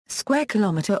square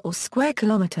kilometre or square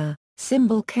kilometre,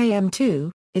 symbol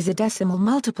km2, is a decimal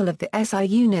multiple of the SI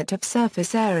unit of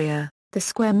surface area, the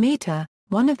square metre,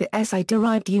 one of the SI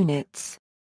derived units.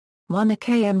 1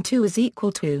 km2 is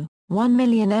equal to 1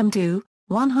 million m2,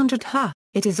 100 ha.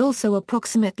 It is also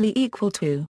approximately equal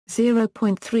to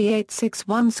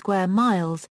 0.3861 square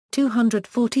miles,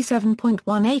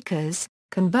 247.1 acres.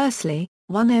 Conversely,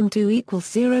 1 m2 equals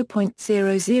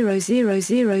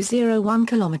 0.000001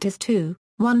 kilometers 2,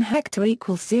 1 hectare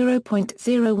equals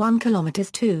 0.01 kilometers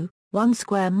 2, 1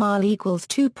 square mile equals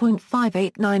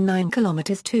 2.5899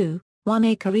 kilometers 2, 1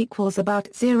 acre equals about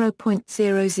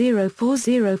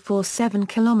 0.004047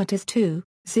 kilometers 2,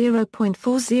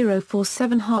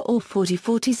 0.4047 ha or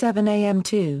 4047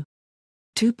 am2.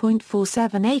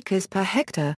 2.47 acres per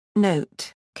hectare.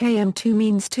 Note, km2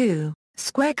 means 2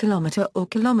 square kilometre or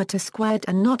kilometre squared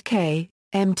and not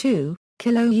m2,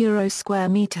 kilo-euro square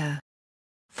metre.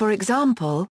 For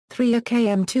example, 3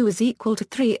 km2 is equal to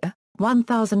 3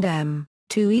 1000 m,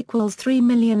 2 equals 3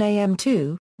 million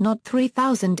am2, not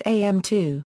 3000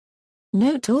 am2.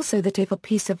 Note also that if a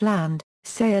piece of land,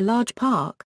 say a large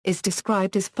park, is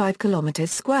described as 5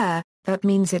 kilometers square, that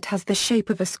means it has the shape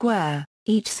of a square,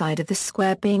 each side of the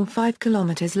square being 5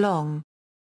 kilometers long.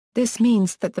 This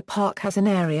means that the park has an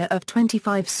area of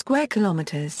 25 square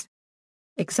kilometers.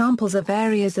 Examples of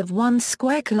areas of 1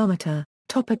 square kilometer: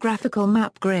 topographical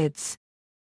map grids.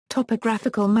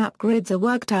 Topographical map grids are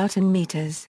worked out in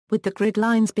meters, with the grid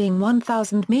lines being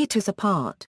 1,000 meters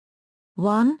apart.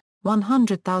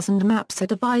 100,000 maps are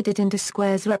divided into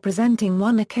squares representing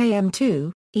 1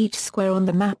 km2, each square on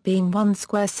the map being 1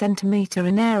 square centimeter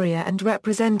in area and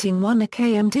representing 1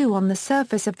 km2 on the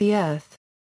surface of the Earth.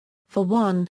 For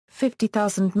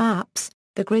 50,000 maps,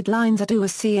 the grid lines are 2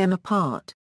 cm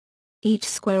apart. Each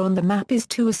square on the map is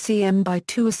 2 cm by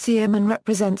 2 cm and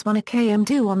represents 1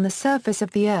 km2 on the surface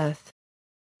of the Earth.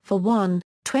 For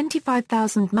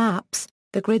 25,000 maps,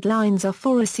 the grid lines are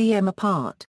 4 cm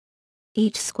apart.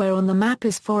 Each square on the map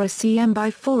is 4 cm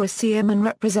by 4 cm and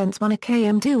represents 1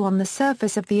 km2 on the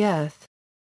surface of the Earth.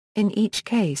 In each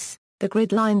case, the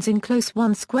grid lines enclose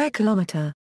 1 square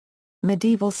kilometer.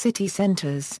 Medieval city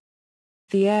centers.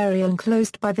 The area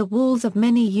enclosed by the walls of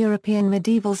many European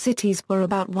medieval cities were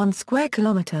about 1 square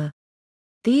kilometer.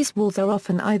 These walls are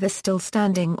often either still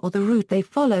standing or the route they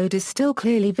followed is still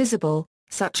clearly visible,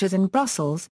 such as in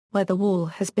Brussels, where the wall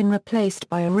has been replaced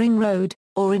by a ring road,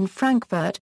 or in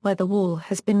Frankfurt, where the wall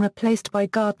has been replaced by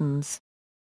gardens.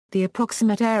 The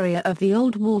approximate area of the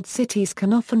old walled cities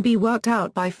can often be worked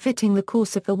out by fitting the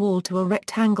course of the wall to a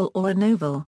rectangle or an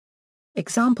oval.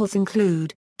 Examples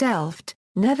include Delft,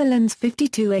 Netherlands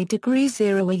 52 degree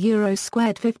 0 a euro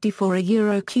squared 54 a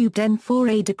euro cubed n4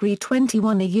 a degree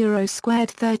 21 a euro squared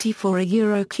 34 a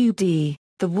euro cubed e.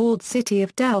 The walled city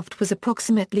of Delft was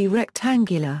approximately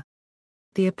rectangular.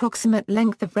 The approximate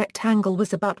length of rectangle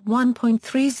was about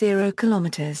 1.30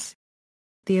 kilometers.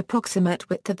 The approximate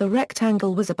width of the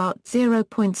rectangle was about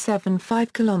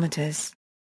 0.75 kilometers.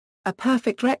 A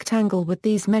perfect rectangle with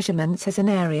these measurements has an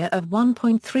area of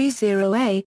 1.30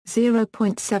 a,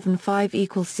 0.75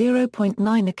 equals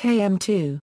 0.9 a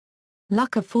km2.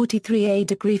 Lucca 43 a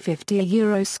degree 50 a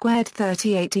euro squared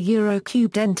 38 a euro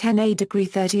cubed n10 a degree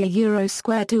 30 a euro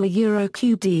squared 2 a euro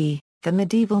cubed e. The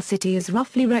medieval city is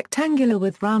roughly rectangular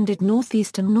with rounded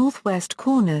northeast and northwest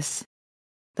corners.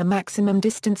 The maximum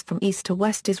distance from east to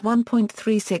west is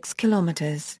 1.36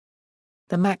 kilometers.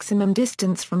 The maximum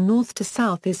distance from north to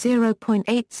south is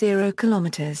 0.80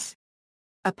 kilometers.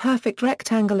 A perfect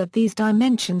rectangle of these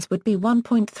dimensions would be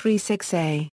 1.36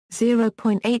 a,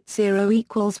 0.80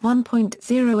 equals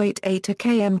 1.088 a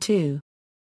km2.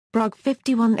 Brugg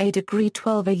 51 a degree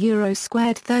 12 a euro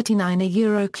squared 39 a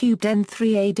euro cubed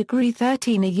n3 a degree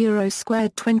 13 a euro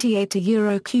squared 28 a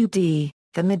euro cubed e.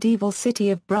 The medieval city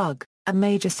of Brugg, a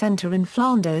major centre in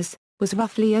Flanders, was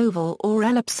roughly oval or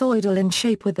ellipsoidal in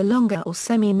shape with a longer or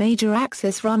semi-major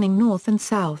axis running north and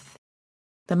south.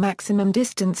 The maximum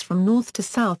distance from north to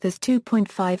south is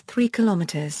 2.53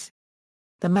 kilometers.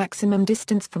 The maximum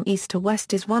distance from east to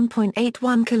west is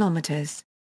 1.81 kilometers.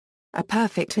 A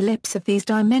perfect ellipse of these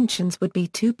dimensions would be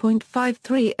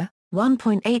 2.53 a,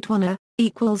 1.81 a,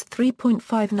 equals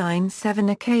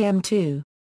 3.597 a km2.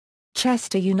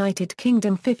 Chester United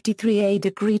Kingdom 53 a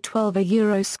degree 12 a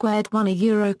euro squared 1 a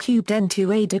euro cubed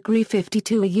n2 a degree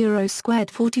 52 a euro squared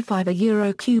 45 a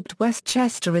euro cubed. West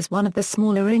Chester is one of the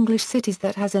smaller English cities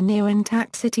that has a near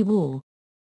intact city wall.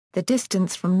 The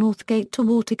distance from Northgate to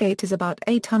Watergate is about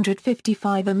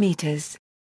 855 meters.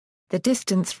 The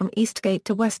distance from Eastgate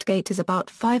to Westgate is about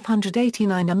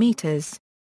 589 meters.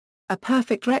 A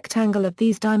perfect rectangle of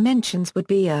these dimensions would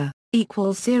be a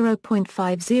equals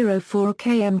 0.504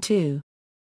 km2.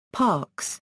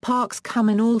 Parks come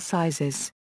in all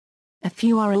sizes. A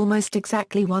few are almost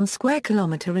exactly 1 square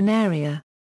kilometre in area.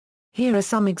 Here are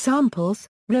some examples: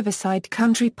 Riverside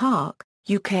Country Park,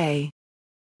 UK.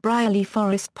 Brierley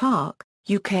Forest Park,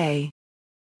 UK.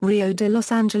 Rio de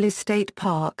Los Angeles State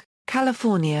Park,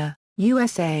 California,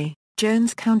 USA.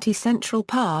 Jones County Central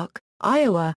Park,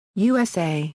 Iowa,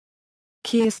 USA.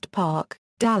 Kiest Park,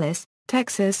 Dallas,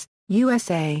 Texas,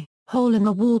 USA.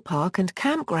 Hole-in-the-Wall Park and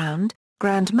Campground,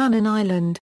 Grand Manan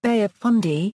Island, Bay of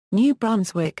Fundy, New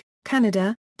Brunswick,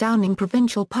 Canada. Downing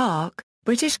Provincial Park,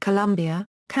 British Columbia,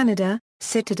 Canada.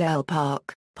 Citadel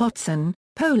Park, Potson,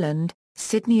 Poland.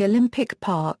 Sydney Olympic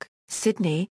Park,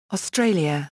 Sydney,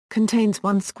 Australia, contains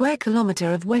 1 square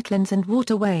kilometre of wetlands and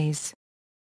waterways.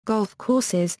 Golf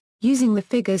courses, using the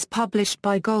figures published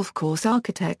by golf course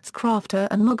architects Crafter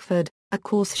and Mugford, a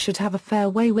course should have a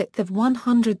fairway width of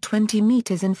 120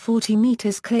 metres and 40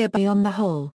 metres clear beyond the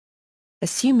hole.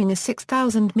 Assuming a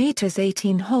 6,000 metres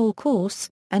 18-hole course,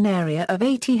 an area of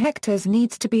 80 hectares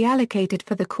needs to be allocated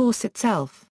for the course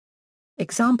itself.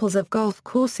 Examples of golf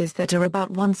courses that are about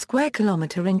 1 square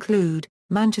kilometre include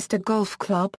Manchester Golf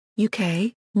Club,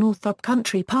 UK, Northrop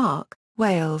Country Park,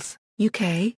 Wales,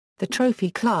 UK, the Trophy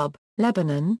Club,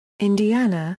 Lebanon,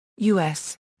 Indiana,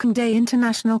 US, Qingdao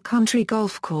International Country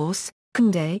Golf Course,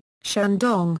 Qingdao,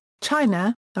 Shandong,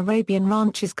 China, Arabian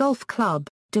Ranches Golf Club,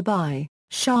 Dubai,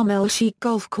 Sharm el-Sheikh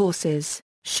Golf Courses,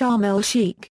 Sharm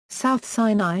el-Sheikh, South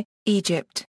Sinai,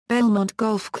 Egypt, Belmont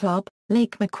Golf Club,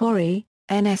 Lake Macquarie,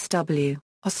 NSW,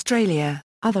 Australia.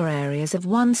 Other areas of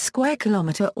 1 square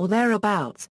kilometre or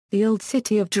thereabouts. The Old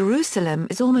City of Jerusalem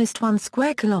is almost 1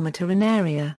 square kilometre in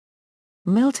area.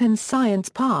 Milton Science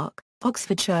Park,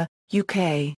 Oxfordshire,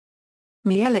 UK.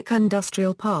 Mielec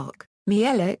Industrial Park,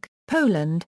 Mielec,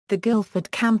 Poland. The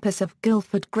Guildford campus of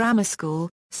Guildford Grammar School,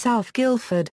 South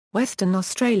Guildford, Western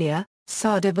Australia.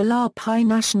 Sardar Vallabhbhai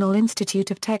National Institute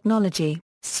of Technology,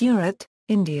 Surat,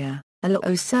 India.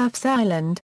 Alao Surfs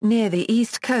Island, near the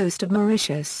east coast of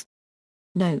Mauritius.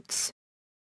 Notes.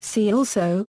 See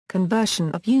also, conversion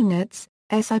of units,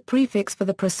 SI prefix for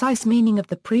the precise meaning of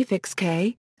the prefix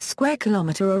K, square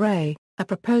kilometre array, a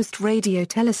proposed radio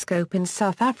telescope in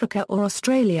South Africa or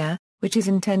Australia, which is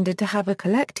intended to have a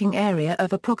collecting area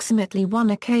of approximately 1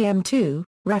 km2.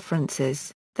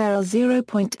 References. There are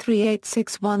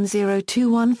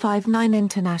 0.38610215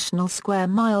 international square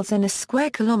miles in a square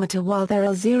kilometre, while there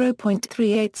are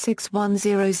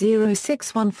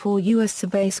 0.3861000614 US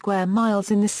survey square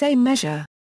miles in the same measure.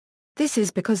 This is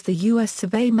because the US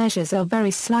survey measures are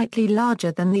very slightly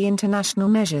larger than the international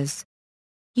measures.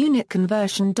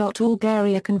 Unitconversion.org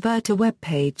Area Converter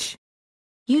webpage.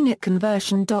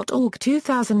 Unitconversion.org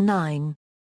 2009.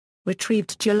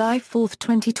 Retrieved July 4,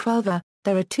 2012.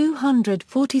 There are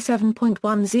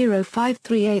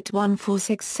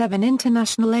 247.10538147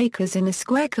 international acres in a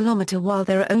square kilometre, while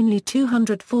there are only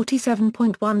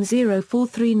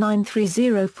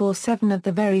 247.1043930047 of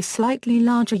the very slightly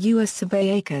larger US survey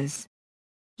acres.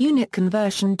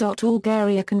 Unitconversion.org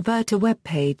Area Converter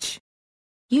webpage.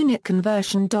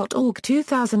 Unitconversion.org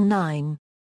 2009.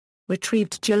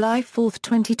 Retrieved July 4,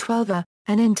 2012.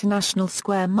 An international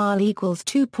square mile equals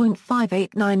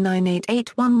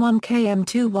 2.58998811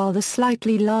 km2, while the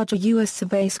slightly larger US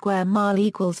survey square mile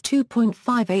equals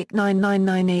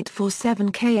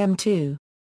 2.58999847 km2.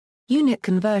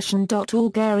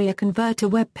 Unitconversion.org Area Converter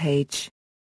webpage.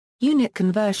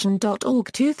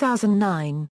 Unitconversion.org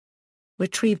 2009.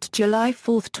 Retrieved July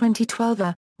 4,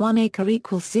 2012. 1 acre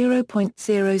equals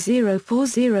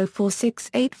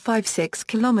 0.00404686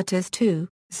 kilometers to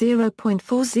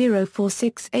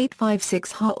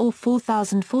 0.404686 ha or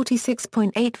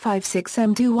 4046.856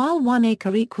 m2, while 1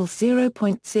 acre equals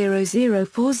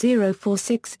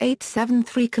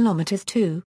 0.00404687 kilometers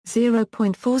to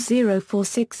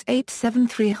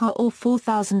 0.404687 ha or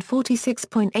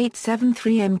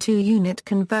 4046.873 m2.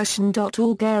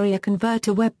 Unitconversion.org Area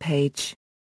Converter webpage.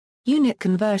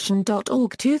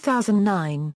 Unitconversion.org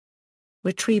 2009.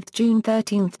 Retrieved June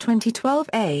 13, 2012.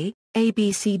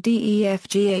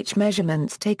 ABCDEFGH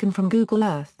measurements taken from Google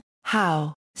Earth.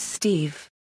 Howe, Steve.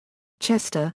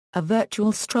 Chester, A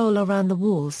Virtual Stroll Around the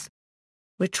Walls.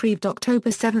 Retrieved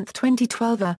October 7,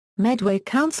 2012. Medway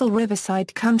Council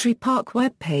Riverside Country Park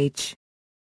webpage.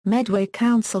 Medway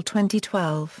Council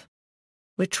 2012.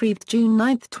 Retrieved June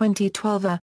 9,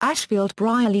 2012. Ashfield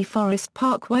Brierley Forest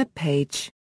Park webpage.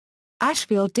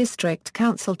 Ashfield District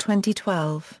Council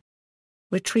 2012.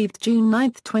 Retrieved June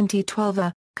 9,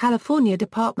 2012. California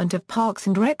Department of Parks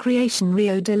and Recreation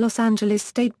Rio de Los Angeles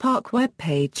State Park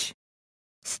webpage.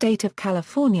 State of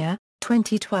California,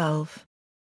 2012.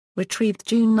 Retrieved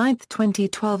June 9,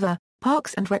 2012.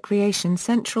 Parks and Recreation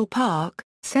Central Park,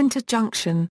 Center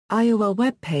Junction, Iowa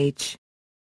webpage.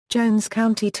 Jones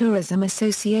County Tourism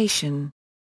Association.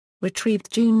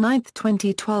 Retrieved June 9,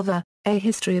 2012. A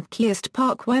History of Kearst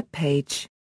Park webpage.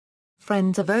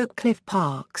 Friends of Oak Cliff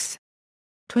Parks.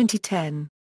 2010.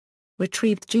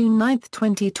 Retrieved June 9,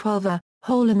 2012.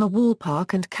 Hole in the Wall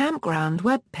Park and Campground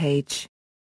webpage.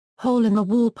 Hole in the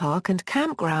Wall Park and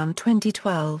Campground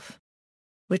 2012.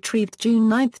 Retrieved June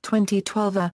 9,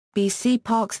 2012. BC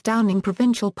Parks Downing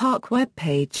Provincial Park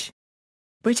webpage.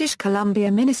 British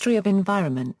Columbia Ministry of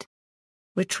Environment.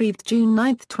 Retrieved June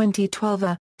 9,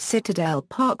 2012. Citadel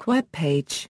Park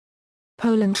webpage.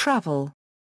 Poland Travel.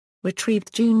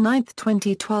 Retrieved June 9,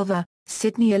 2012.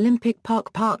 Sydney Olympic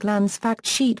Park Parklands Fact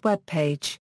Sheet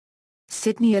webpage.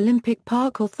 Sydney Olympic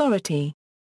Park Authority.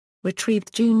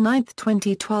 Retrieved June 9,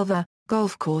 2012.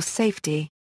 Golf Course Safety.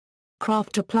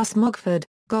 Crafter plus Mogford,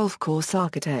 Golf Course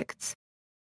Architects.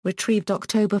 Retrieved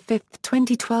October 5,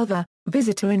 2012.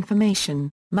 Visitor Information,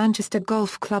 Manchester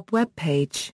Golf Club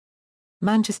webpage.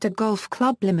 Manchester Golf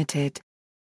Club Limited.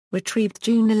 Retrieved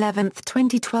June 11,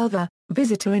 2012.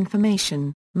 Visitor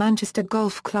Information, Manchester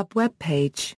Golf Club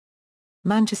webpage.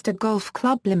 Manchester Golf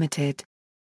Club Limited.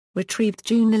 Retrieved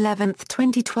June 11,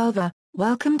 2012.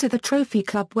 Welcome to the Trophy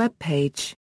Club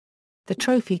webpage. The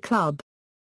Trophy Club.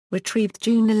 Retrieved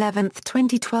June 11,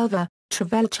 2012.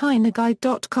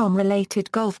 TravelChinaGuide.com related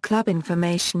golf club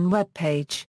information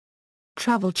webpage.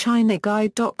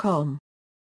 TravelChinaGuide.com.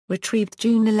 Retrieved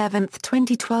June 11,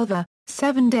 2012.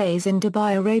 7 Days in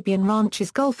Dubai Arabian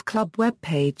Ranches Golf Club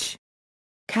webpage.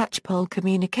 Catchpole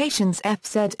Communications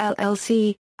FZ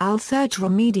LLC, Al Serjra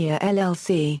Media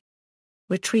LLC.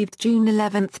 Retrieved June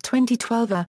 11,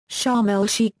 2012. Sharm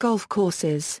el-Sheikh Golf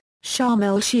Courses, Sharm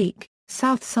el-Sheikh,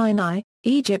 South Sinai,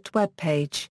 Egypt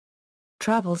webpage.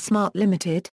 Travel Smart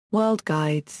Limited, World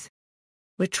Guides.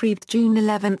 Retrieved June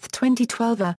 11,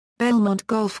 2012. Belmont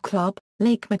Golf Club,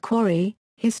 Lake Macquarie,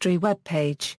 History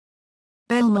webpage.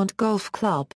 Belmont Golf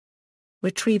Club.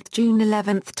 Retrieved June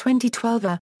 11,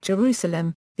 2012.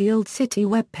 Jerusalem, the Old City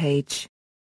webpage.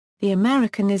 The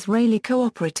American-Israeli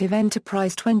Cooperative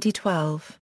Enterprise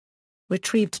 2012.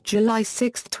 Retrieved July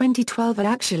 6, 2012.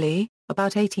 Actually,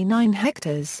 about 89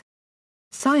 hectares.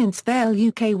 Science Vale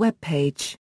UK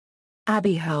webpage.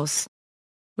 Abbey House.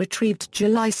 Retrieved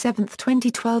July 7,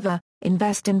 2012.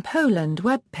 Invest in Poland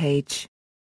webpage.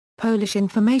 Polish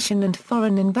Information and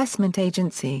Foreign Investment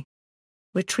Agency.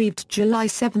 Retrieved July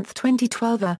 7,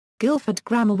 2012. Guildford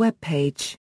Grammar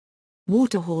webpage.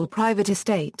 Waterhall Private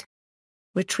Estate.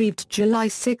 Retrieved July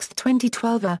 6,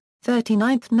 2012.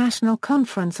 39th National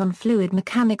Conference on Fluid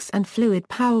Mechanics and Fluid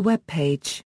Power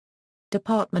webpage.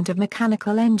 Department of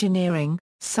Mechanical Engineering,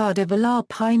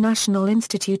 Sardar-Vallabhbhai National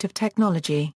Institute of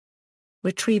Technology.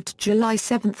 Retrieved July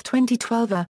 7,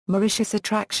 2012. Mauritius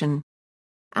Attraction.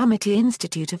 Amity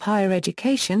Institute of Higher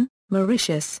Education,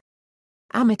 Mauritius.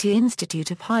 Amity Institute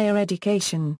of Higher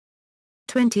Education.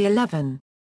 2011.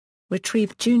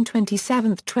 Retrieved June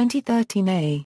 27, 2013. A